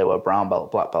waited till they were brown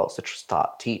belt, black belts to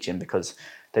start teaching, because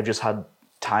they've just had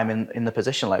time in the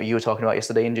position, like you were talking about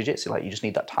yesterday in jiu-jitsu. Like, you just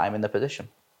need that time in the position.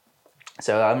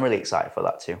 So I'm really excited for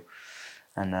that too.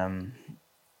 And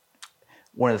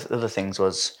one of the other things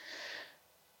was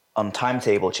on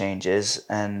timetable changes,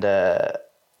 and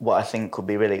what I think would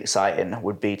be really exciting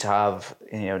would be to have,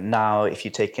 now if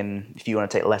you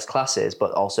want to take less classes,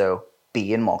 but also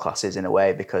be in more classes in a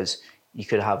way, because you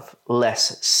could have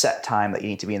less set time that you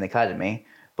need to be in the academy.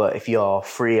 But if you're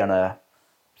free on a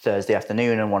Thursday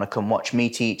afternoon and want to come watch me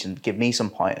teach and give me some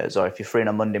pointers, or if you're free on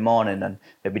a Monday morning and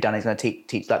maybe Danny's going to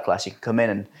teach that class, you can come in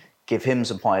and give him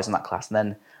some pointers in that class.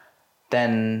 And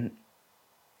then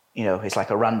it's like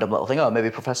a random little thing. Oh, maybe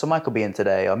Professor Mike will be in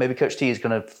today, or maybe Coach T is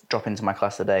going to drop into my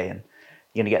class today, and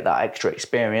you're going to get that extra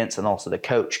experience, and also the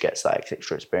coach gets that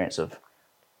extra experience of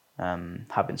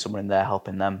having someone in there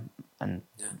helping them. And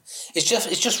it's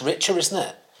just richer, isn't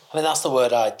it? I mean, that's the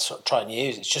word I try and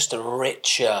use. It's just a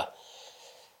richer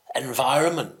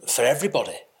environment for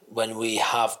everybody when we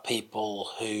have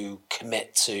people who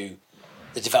commit to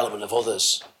the development of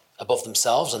others above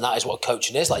themselves, and that is what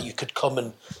coaching is. Like, you could come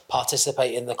and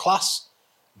participate in the class,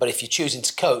 but if you're choosing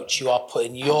to coach, you are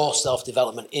putting your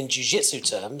self-development in jiu-jitsu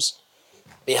terms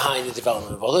behind the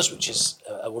development of others, which is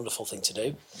a wonderful thing to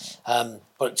do.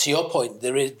 But to your point,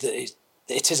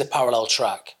 it is a parallel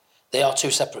track. They are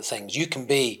two separate things. You can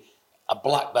be a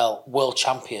black belt world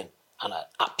champion and an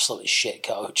absolutely shit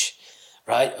coach,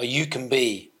 right? Or you can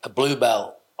be a blue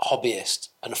belt hobbyist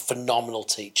and a phenomenal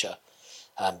teacher,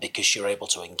 because you're able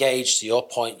to engage. To your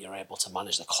point, you're able to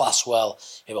manage the class well,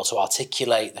 you're able to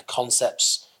articulate the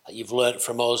concepts that you've learned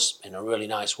from us in a really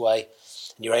nice way,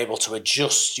 and you're able to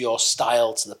adjust your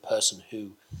style to the person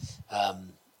who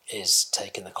is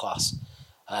taking the class.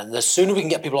 And the sooner we can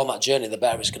get people on that journey, the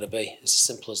better it's going to be. It's as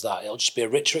simple as that. It'll just be a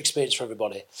richer experience for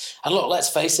everybody. And look, let's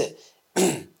face it,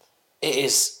 it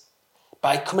is,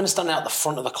 by coming and standing out the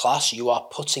front of the class, you are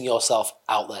putting yourself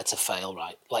out there to fail,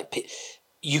 right? Like,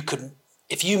 you could,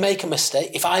 if you make a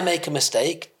mistake, if I make a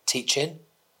mistake teaching,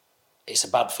 it's a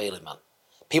bad feeling, man.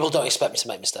 People don't expect me to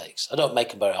make mistakes. I don't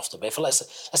make them very often. But if let's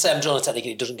say I'm drilling a technique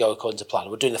and it doesn't go according to plan,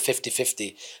 we're doing the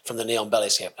 50-50 from the neon belly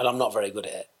escape, and I'm not very good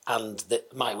at it, and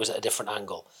Mike was at a different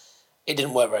angle, it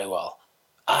didn't work very well.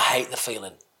 I hate the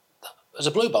feeling. As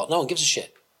a blue belt, no one gives a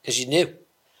shit, because you knew.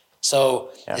 So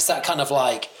It's that kind of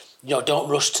like, don't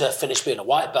rush to finish being a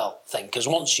white belt thing, because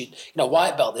once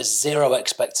white belt, there's zero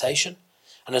expectation.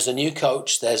 And as a new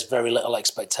coach, there's very little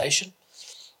expectation.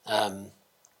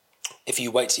 If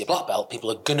you wait till you're black belt,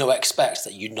 people are going to expect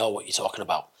that you know what you're talking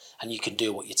about and you can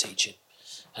do what you're teaching.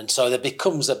 And so there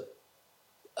becomes a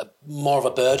more of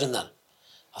a burden then,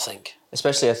 I think.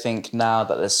 Especially, I think, now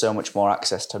that there's so much more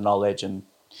access to knowledge, and,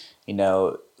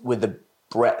 with the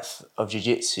breadth of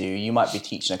jiu-jitsu, you might be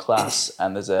teaching a class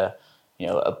and there's a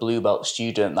blue belt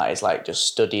student that is like just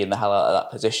studying the hell out of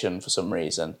that position for some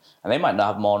reason, and they might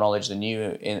not have more knowledge than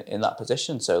you in that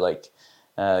position. So like,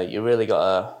 you really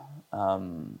got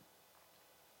to,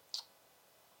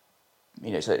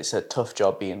 it's a tough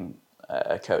job being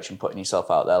a coach and putting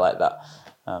yourself out there like that.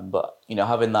 But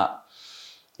having that,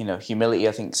 humility,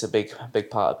 I think, is a big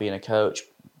part of being a coach.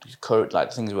 Courage,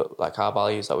 like things like our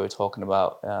values that we were talking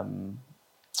about.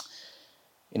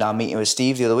 In our meeting with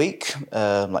Steve the other week,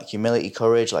 like humility,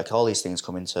 courage, like all these things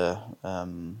come into not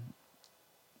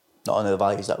only the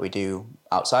values that we do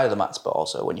outside of the mats, but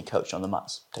also when you coach on the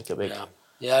mats. Take a big...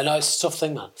 Yeah, no, it's a tough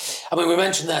thing, man. I mean, we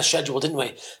mentioned their schedule, didn't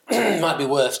we? Might be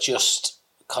worth just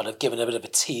kind of giving a bit of a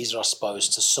teaser, I suppose,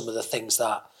 to some of the things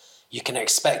that you can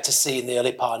expect to see in the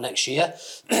early part of next year.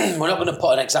 We're not going to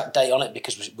put an exact date on it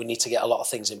because we need to get a lot of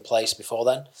things in place before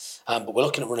then. But we're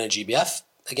looking at running a GBF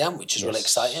again, which is really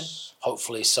exciting.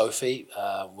 Hopefully Sophie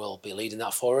will be leading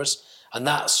that for us. And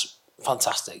that's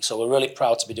fantastic. So we're really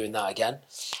proud to be doing that again.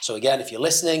 So again, if you're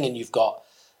listening and you've got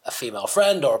a female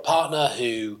friend or a partner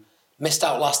who missed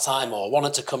out last time or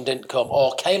wanted to come, didn't come,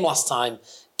 or came last time,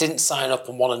 didn't sign up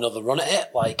and want another run at it,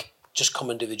 like, just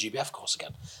come and do the GBF course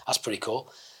again. That's pretty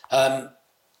cool. I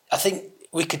think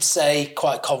we could say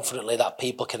quite confidently that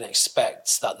people can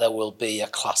expect that there will be a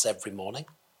class every morning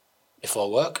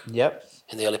before work. Yep.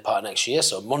 In the early part of next year.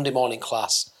 So Monday morning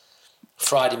class,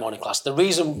 Friday morning class. One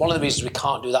of the reasons we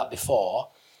can't do that before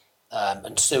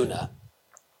and sooner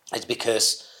is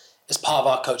because it's part of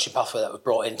our coaching pathway that we've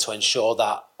brought in to ensure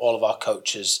that all of our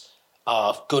coaches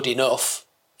are good enough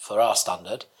for our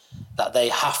standard, that they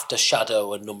have to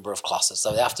shadow a number of classes.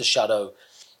 So they have to shadow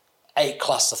 8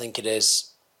 classes, I think it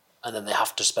is, and then they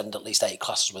have to spend at least 8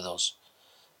 classes with us,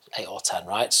 8 or 10,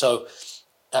 right? So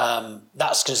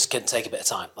that's just going to take a bit of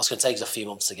time. That's going to take us a few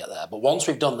months to get there. But once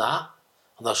we've done that,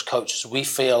 and those coaches we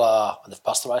feel and they've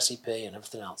passed their ICP and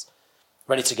everything else,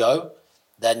 ready to go,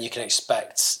 then you can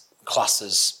expect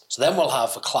classes. So then we'll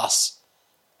have a class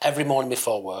every morning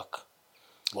before work.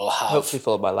 We'll have hopefully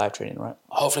followed by live training, right?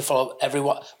 Hopefully follow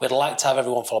everyone. We'd like to have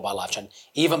everyone followed by live training.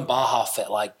 Even bar half fit,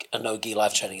 like a no-gi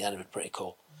live training, then would be pretty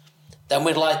cool. Then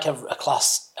we'd like a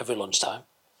class every lunchtime.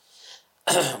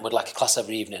 We'd like a class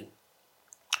every evening.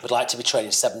 We'd like to be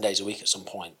training 7 days a week at some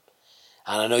point.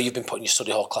 And I know you've been putting your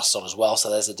study hall classes on as well, so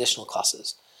there's additional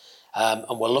classes.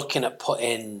 And we're looking at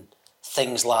putting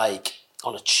things like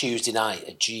on a Tuesday night,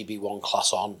 a GB1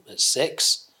 class on at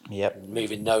 6. Yep.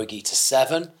 Moving no-gi to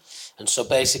 7. And so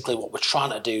basically what we're trying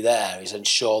to do there is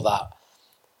ensure that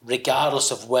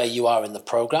regardless of where you are in the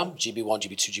program, GB1,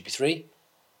 GB2, GB3,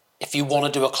 if you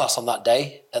want to do a class on that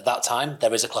day, at that time,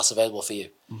 there is a class available for you.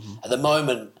 Mm-hmm. At the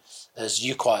moment, as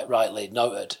you quite rightly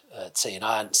noted, T, and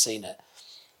I hadn't seen it,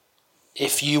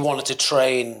 if you wanted to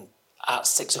train at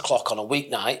 6 o'clock on a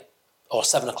weeknight, or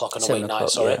 7 o'clock on a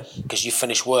weeknight, because you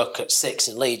finish work at 6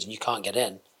 in Leeds and you can't get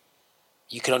in,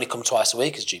 you can only come twice a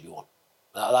week as GB1.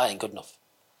 That ain't good enough.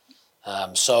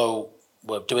 So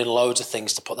we're doing loads of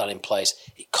things to put that in place.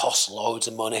 It costs loads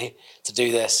of money to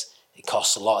do this. It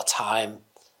costs a lot of time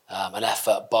and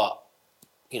effort, but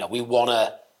we want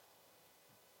to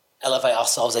elevate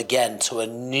ourselves again to a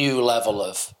new level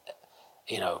of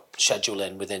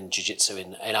scheduling within jiu-jitsu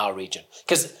in our region,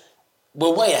 because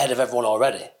we're way ahead of everyone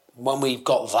already. When we've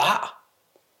got that,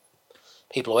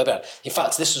 people are way better. In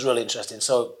fact, this was really interesting.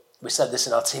 So we said this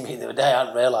in our team meeting the other day. I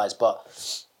hadn't realised, but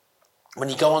when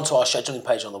you go onto our scheduling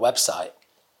page on the website,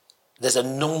 there's a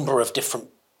number of different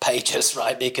pages,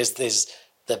 right? Because there's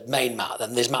the main mat,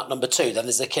 then there's mat number 2, then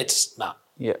there's the kids mat.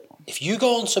 Yeah. If you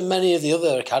go onto many of the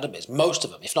other academies, most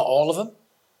of them, if not all of them,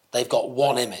 they've got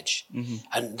one image. Mm-hmm.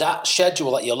 And that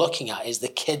schedule that you're looking at is the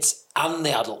kids and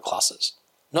the adult classes,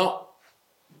 not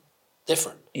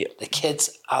different. Yeah. The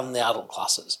kids and the adult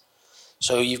classes.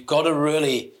 So you've got to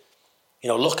really,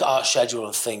 look at our schedule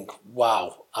and think,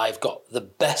 wow, I've got the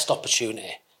best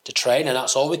opportunity to train, and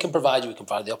that's all we can provide you. We can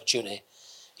provide the opportunity.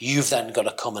 You've then got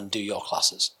to come and do your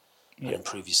classes and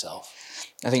improve yourself.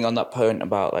 I think on that point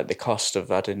about like the cost of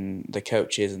adding the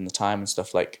coaches and the time and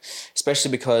stuff, like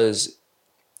especially because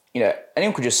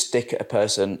anyone could just stick a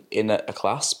person in a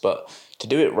class, but to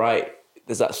do it right,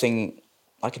 there's that thing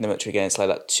like in the military again. It's like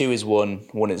that 2 is 1,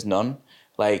 1 is none.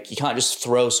 Like you can't just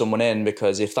throw someone in,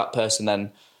 because if that person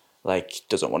then like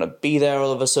doesn't want to be there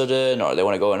all of a sudden, or they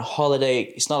want to go on holiday,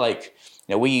 it's not like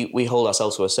we hold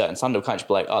ourselves to a certain standard. We can't just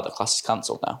be like, oh, the class is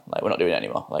cancelled now. Like we're not doing it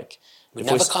anymore. Like we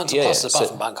never cancel classes apart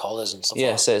from bank holidays and stuff.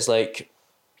 Yeah, so it's like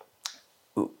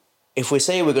if we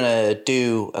say we're going to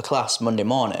do a class Monday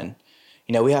morning,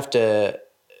 we have to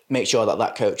make sure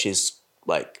that coach is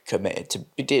like committed to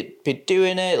be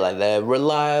doing it. Like they're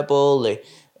reliable.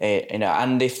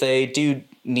 And if they do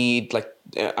need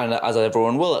and as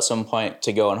everyone will at some point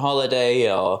to go on holiday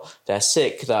or they're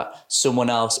sick, that someone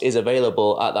else is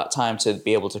available at that time to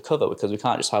be able to cover, because we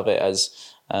can't just have it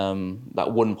as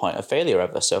that one point of failure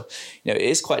ever. So it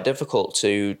is quite difficult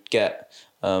to get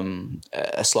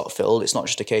a slot filled. It's not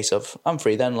just a case of I'm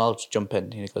free then I'll just jump in,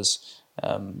 because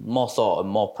more thought and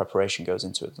more preparation goes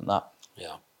into it than that.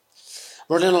 Yeah.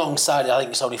 Running alongside it, I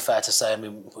think it's only fair to say,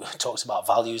 we talked about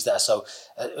values there. So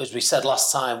as we said last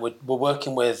time, we're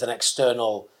working with an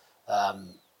external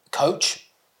coach,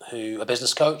 a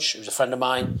business coach, who's a friend of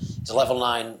mine. He's a level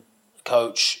 9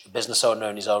 coach, business owner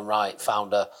in his own right,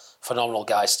 founder, phenomenal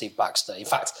guy, Steve Baxter. In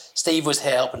fact, Steve was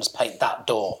here helping us paint that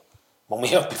door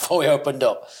before we opened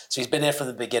up. So he's been here from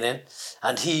the beginning,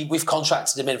 and we've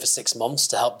contracted him in for 6 months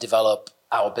to help develop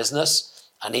our business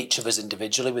and each of us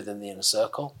individually within the inner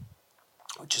circle,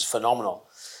 which is phenomenal.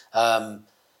 One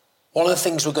of the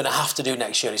things we're going to have to do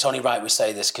next year, and it's only right we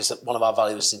say this because one of our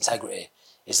values is integrity,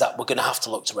 is that we're going to have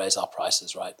to look to raise our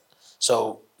prices, right?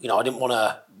 So, we don't want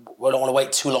to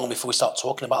wait too long before we start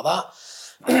talking about that.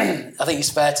 I think it's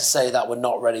fair to say that we're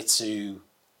not ready to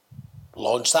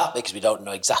launch that because we don't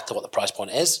know exactly what the price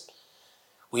point is.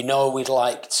 We know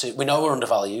we're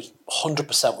undervalued,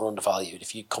 100% we're undervalued.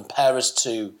 If you compare us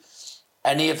to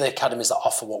any of the academies that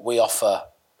offer what we offer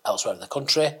elsewhere in the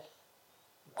country,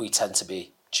 we tend to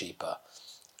be cheaper.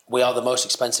 We are the most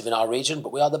expensive in our region,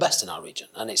 but we are the best in our region.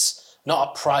 And it's not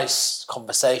a price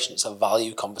conversation, it's a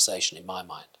value conversation in my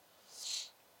mind.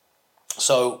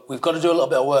 So we've got to do a little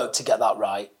bit of work to get that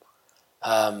right.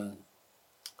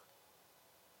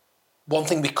 one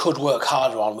thing we could work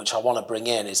harder on, which I want to bring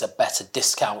in, is a better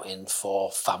discounting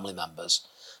for family members.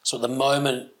 So at the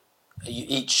moment,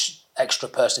 each extra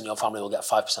person in your family will get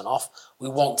 5% off. We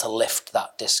want to lift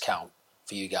that discount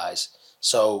for you guys.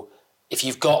 So if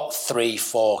you've got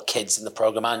 3-4 kids in the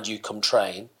program and you come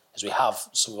train, as we have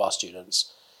some of our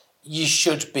students, you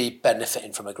should be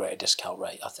benefiting from a greater discount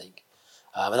rate, I think.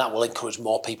 And that will encourage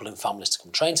more people in families to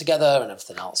come train together and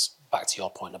everything else, back to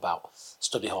your point about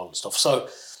study hall and stuff. So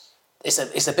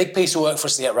it's a big piece of work for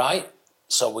us to get right.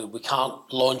 So we can't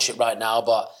launch it right now,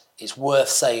 but it's worth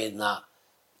saying that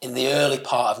in the early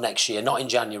part of next year, not in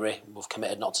January, we've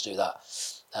committed not to do that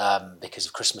because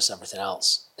of Christmas and everything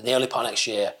else. In the early part of next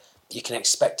year, you can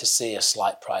expect to see a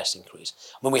slight price increase.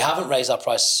 I mean, we haven't raised our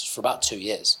prices for about 2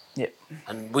 years. Yeah.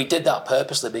 And we did that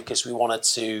purposely because we wanted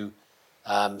to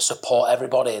support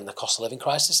everybody in the cost of living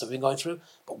crisis that we've been going through.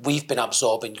 But we've been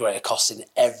absorbing greater costs in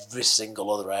every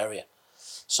single other area.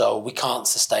 So we can't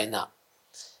sustain that.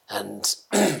 And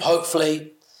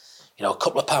hopefully, a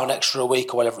couple of pound extra a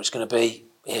week or whatever it's going to be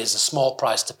is a small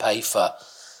price to pay for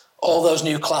all those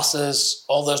new classes,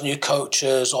 all those new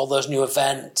coaches, all those new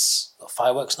events,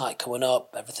 fireworks night coming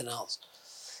up, everything else.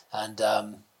 And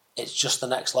it's just the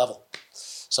next level.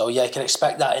 So yeah, you can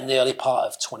expect that in the early part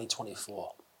of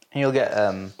 2024. And you'll get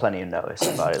plenty of notice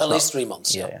about it. At least 3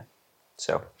 months. Yeah.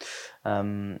 So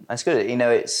that's good.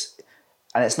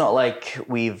 It's not like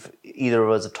either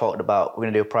of us have talked about we're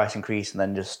going to do a price increase and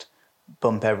then just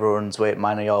bump everyone's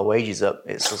your wages up.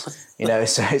 It's just,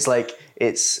 so it's like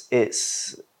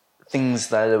it's things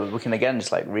that we can again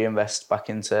just like reinvest back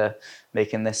into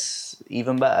making this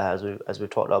even better, as we've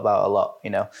talked about a lot.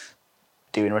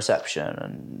 Doing reception,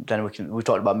 and then we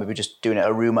talked about maybe just doing it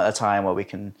a room at a time where we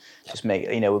can just make,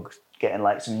 we're getting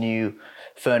like some new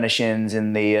furnishings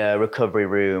in the recovery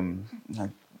room.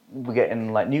 We're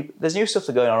getting like there's new stuff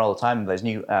going on all the time. There's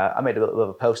new, I made a bit of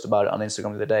a post about it on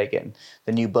Instagram the other day, getting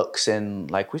the new books in,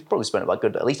 like we've probably spent about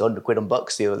at least 100 quid on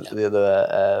books the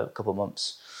other couple of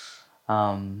months.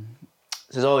 So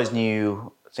there's always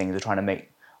new things we're trying to make.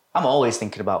 I'm always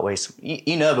thinking about ways,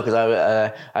 because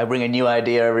I bring a new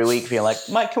idea every week, feeling like,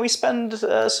 Mike, can we spend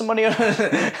some money on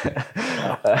it?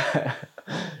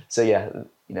 So yeah,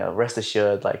 rest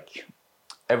assured, like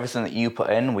everything that you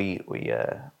put in, we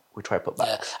try to put back.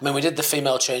 Yeah. I mean, we did the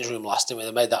female change room last, didn't we?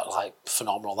 They made that like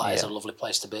phenomenal. That is a lovely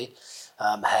place to be.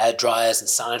 Hair dryers and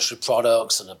sanitary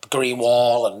products and a green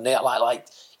wall and like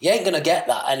you ain't gonna get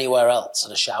that anywhere else,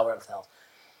 and a shower and everything else.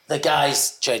 The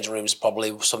guys' changing room is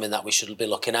probably something that we should be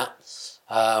looking at.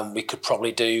 We could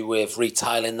probably do with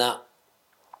retiling that,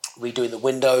 redoing the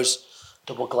windows,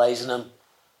 double glazing them.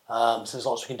 So there's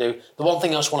lots we can do. The one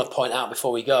thing I just want to point out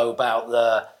before we go about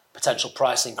the potential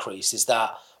price increase is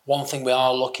that one thing we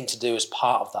are looking to do as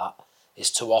part of that is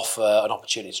to offer an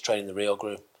opportunity to train in the Real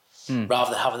group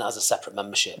rather than having that as a separate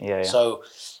membership. Yeah. So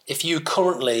if you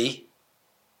currently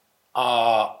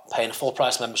are paying a full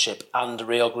price membership and a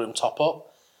Real group top up,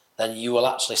 then you will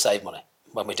actually save money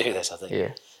when we do this, I think.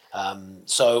 Yeah.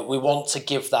 So we want to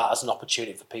give that as an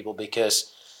opportunity for people,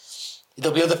 because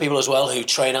there'll be other people as well who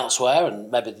train elsewhere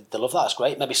and maybe they love that, it's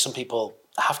great. Maybe some people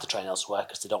have to train elsewhere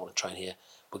because they don't want to train here.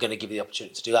 We're going to give you the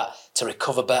opportunity to do that, to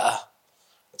recover better,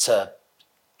 to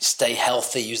stay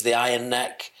healthy, use the iron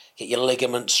neck, get your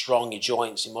ligaments strong, your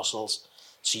joints, your muscles,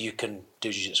 so you can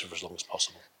do jiu-jitsu for as long as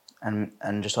possible.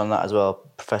 And just on that as well,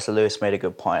 Professor Lewis made a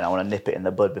good point. I want to nip it in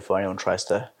the bud before anyone tries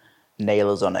to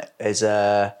nail us on it. Is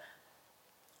an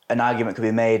argument could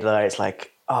be made that it's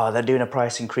like, oh, they're doing a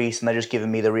price increase and they're just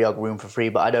giving me the Reog room for free,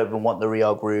 but I don't even want the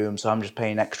Reog room, so I'm just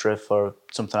paying extra for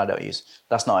something I don't use.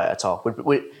 That's not it at all.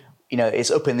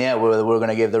 It's up in the air whether we're going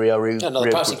to give the Reog room. No, the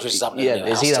price increase is happening. Yeah,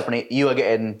 it's either happening. You are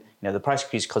getting the price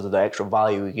increase because of the extra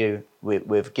value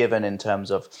we've given in terms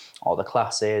of all the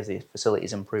classes, the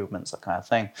facilities improvements, that kind of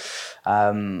thing.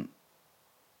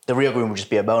 The Reog room would just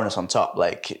be a bonus on top.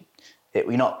 Like,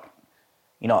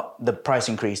 the price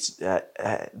increase,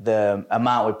 the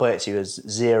amount we put it to has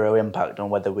zero impact on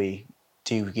whether we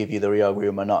do give you the Reog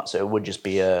room or not. So it would just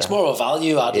be It's more of a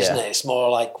value add, isn't it? It's more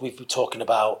like we've been talking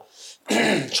about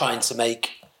trying to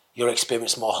make your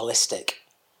experience more holistic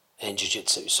in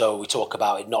jiu-jitsu. So we talk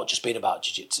about it not just being about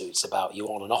jiu-jitsu, it's about you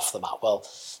on and off the mat. Well,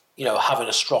 having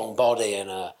a strong body and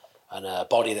a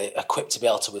body that equipped to be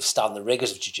able to withstand the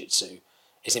rigors of jiu-jitsu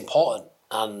is important.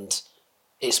 And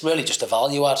it's really just a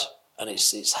value add, and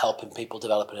it's helping people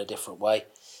develop in a different way.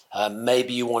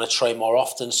 Maybe you want to train more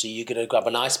often, so you're going to grab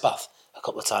an ice bath a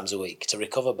couple of times a week to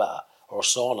recover better, or a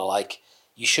sauna. Like,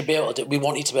 you should be able to we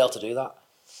want you to be able to do that.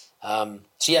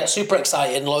 So yeah, super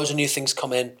exciting. Loads of new things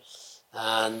come in,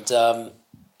 and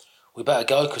we better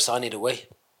go because I need a wee.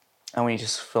 And we need to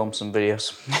film some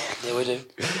videos. Yeah, we do.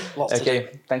 Lots to do.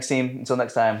 Okay, thanks team. Until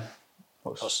next time.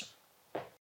 Us.